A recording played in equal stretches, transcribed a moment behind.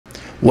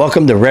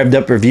Welcome to Rev'd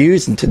Up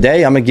Reviews, and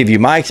today I'm going to give you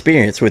my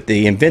experience with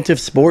the Inventiv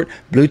Sport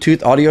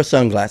Bluetooth audio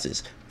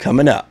sunglasses.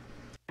 Coming up.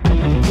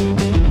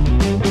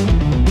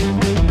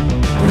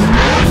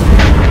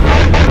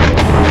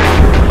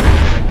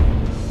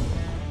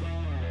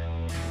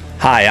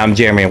 Hi, I'm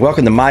Jeremy and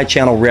welcome to my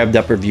channel Rev'd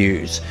Up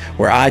Reviews,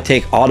 where I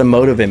take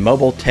automotive and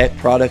mobile tech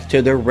products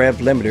to their rev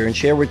limiter and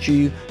share with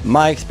you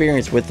my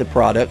experience with the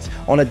products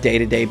on a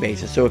day-to-day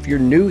basis. So if you're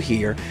new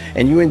here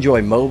and you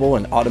enjoy mobile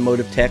and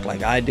automotive tech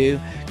like I do,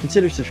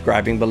 consider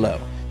subscribing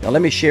below. Now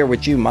let me share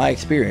with you my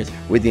experience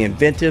with the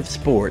Inventiv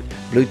Sport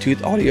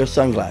Bluetooth audio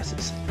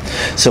sunglasses.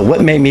 So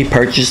what made me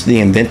purchase the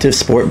Inventiv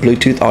Sport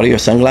Bluetooth audio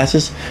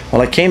sunglasses?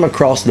 Well, I came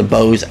across the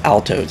Bose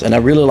Altos and I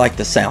really liked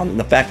the sound and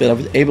the fact that I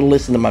was able to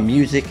listen to my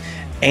music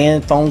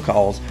and phone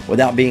calls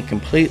without being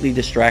completely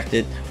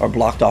distracted or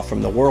blocked off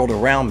from the world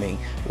around me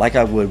like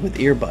I would with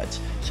earbuds.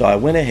 So I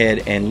went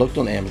ahead and looked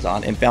on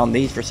Amazon and found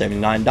these for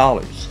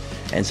 $79.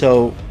 And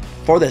so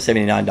for that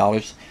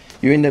 $79,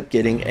 you end up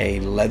getting a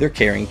leather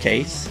carrying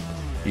case,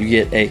 you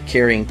get a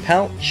carrying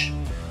pouch,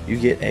 you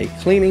get a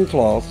cleaning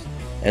cloth,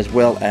 as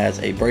well as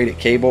a braided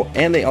cable,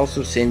 and they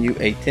also send you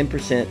a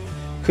 10%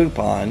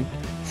 coupon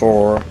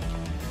for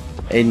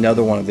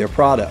another one of their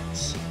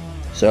products.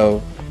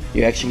 So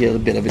you actually get a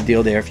bit of a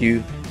deal there.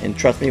 And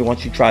trust me,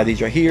 once you try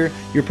these right here,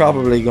 you're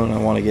probably going to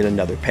want to get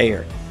another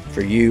pair for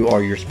you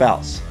or your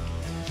spouse.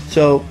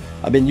 So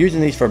I've been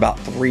using these for about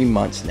 3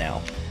 months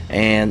now,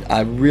 and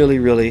I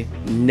really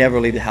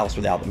never leave the house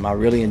without them. I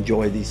really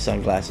enjoy these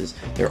sunglasses.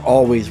 They're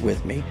always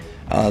with me.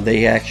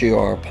 They actually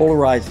are a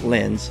polarized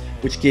lens,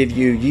 which give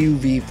you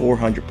UV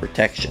 400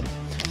 protection.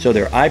 So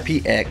they're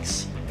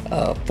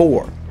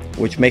IPX4,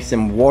 which makes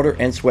them water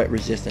and sweat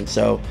resistant.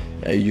 So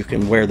you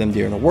can wear them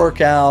during a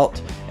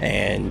workout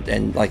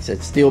and like I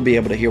said, still be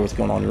able to hear what's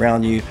going on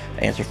around you,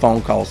 answer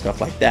phone calls, stuff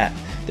like that.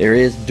 There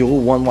is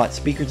dual 1-watt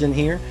speakers in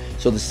here,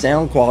 so the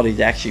sound quality is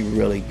actually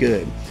really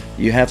good.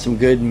 You have some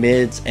good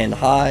mids and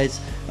highs,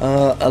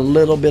 a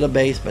little bit of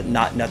bass, but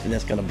nothing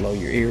that's going to blow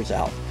your ears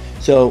out.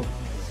 So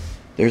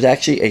there's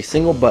actually a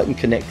single button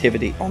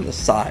connectivity on the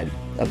side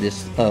of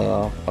this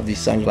of these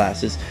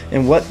sunglasses,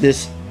 and what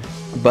this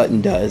button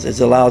does is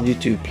allow you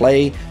to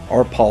play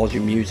or pause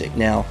your music.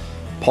 Now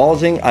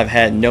pausing I've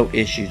had no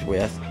issues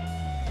with.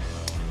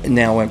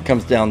 Now when it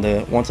comes down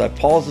to once I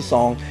pause the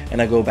song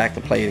and I go back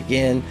to play it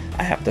again,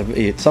 I have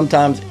to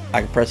sometimes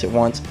I can press it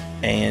once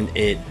and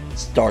it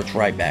starts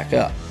right back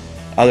up.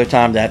 Other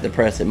times I have to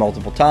press it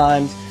multiple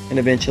times and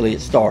eventually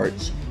it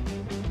starts.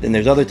 Then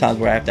there's other times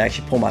where I have to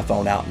actually pull my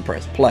phone out and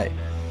press play.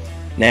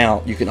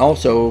 Now you can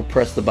also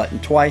press the button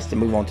twice to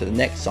move on to the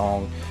next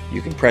song.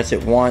 You can press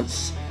it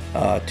once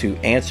to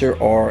answer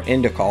or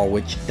end a call,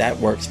 which that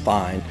works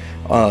fine.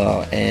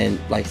 And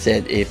like I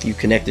said, if you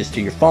connect this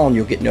to your phone,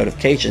 you'll get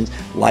notifications,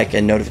 like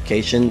a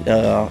notification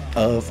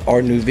of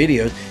our new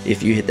videos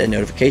if you hit that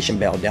notification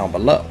bell down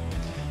below.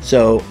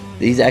 So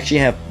these actually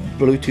have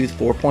Bluetooth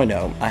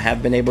 4.0. I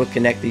have been able to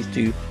connect these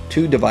to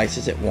 2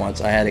 devices at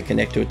once. I had it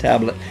connect to a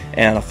tablet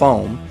and a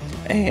phone,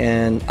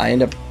 and I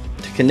end up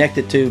to connect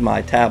it to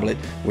my tablet,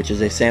 which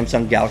is a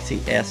Samsung Galaxy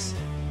S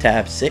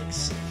Tab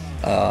 6.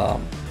 I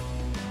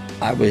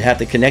would have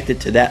to connect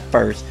it to that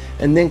first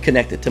and then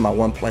connect it to my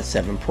OnePlus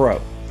 7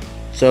 Pro.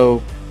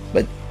 So,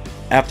 but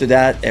after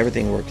that,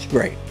 everything works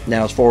great.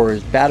 Now as far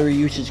as battery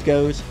usage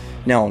goes,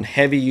 now on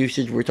heavy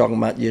usage, we're talking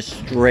about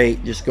just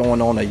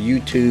going on a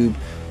YouTube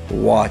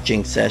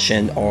watching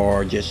session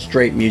or just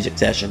straight music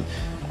session.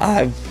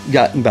 I've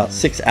gotten about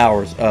 6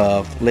 hours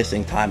of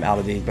listening time out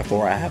of these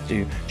before I have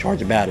to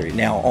charge a battery.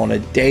 Now on a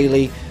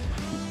daily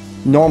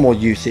normal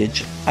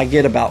usage, I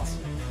get about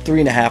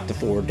 3.5 to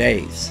 4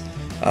 days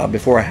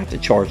before I have to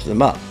charge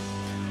them up.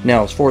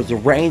 Now as far as the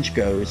range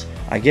goes,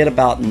 I get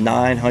about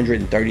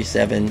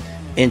 937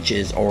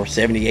 inches or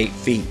 78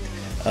 feet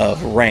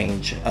of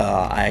range.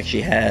 I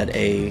actually had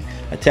I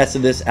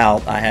tested this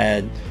out. I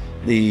had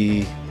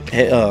the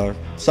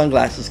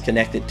sunglasses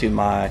connected to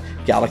my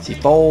Galaxy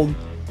Fold,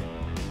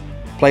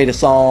 played a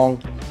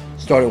song,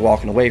 started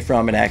walking away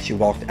from it, actually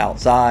walked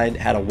outside,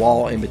 had a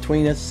wall in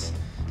between us,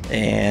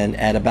 and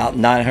at about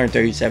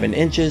 937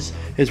 inches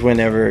is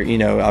whenever, you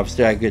know, I've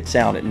still had good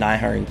sound. At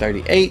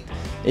 938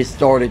 it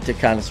started to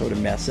kind of sort of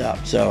mess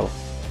up, so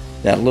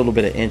that little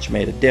bit of inch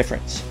made a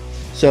difference.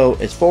 So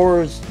as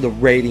far as the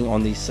rating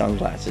on these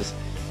sunglasses,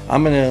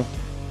 I'm gonna,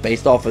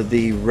 based off of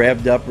the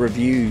Rev'd Up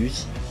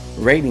Reviews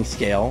rating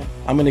scale,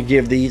 I'm gonna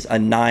give these a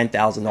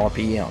 9,000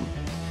 RPM.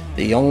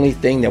 The only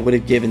thing that would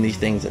have given these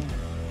things a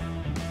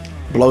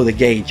blow the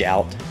gauge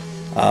out,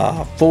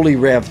 fully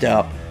revved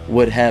up,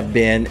 would have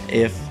been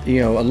if, you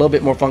know, a little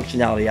bit more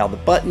functionality out of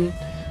the button,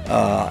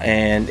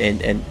 and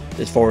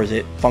as far as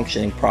it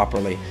functioning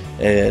properly,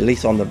 at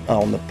least on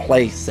the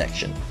play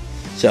section.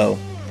 So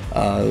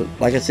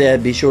like I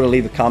said, be sure to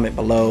leave a comment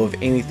below of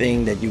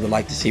anything that you would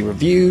like to see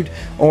reviewed,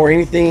 or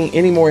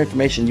any more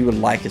information you would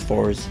like as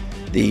far as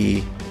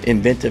the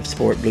Inventiv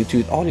Sport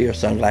Bluetooth audio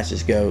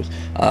sunglasses goes.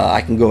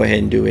 I can go ahead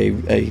and do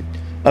a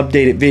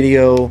updated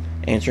video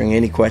answering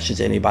any questions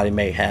anybody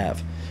may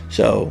have.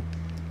 So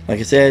Like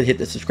I said, hit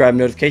the subscribe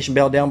notification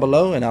bell down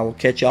below, and I will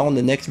catch y'all in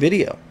the next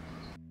video.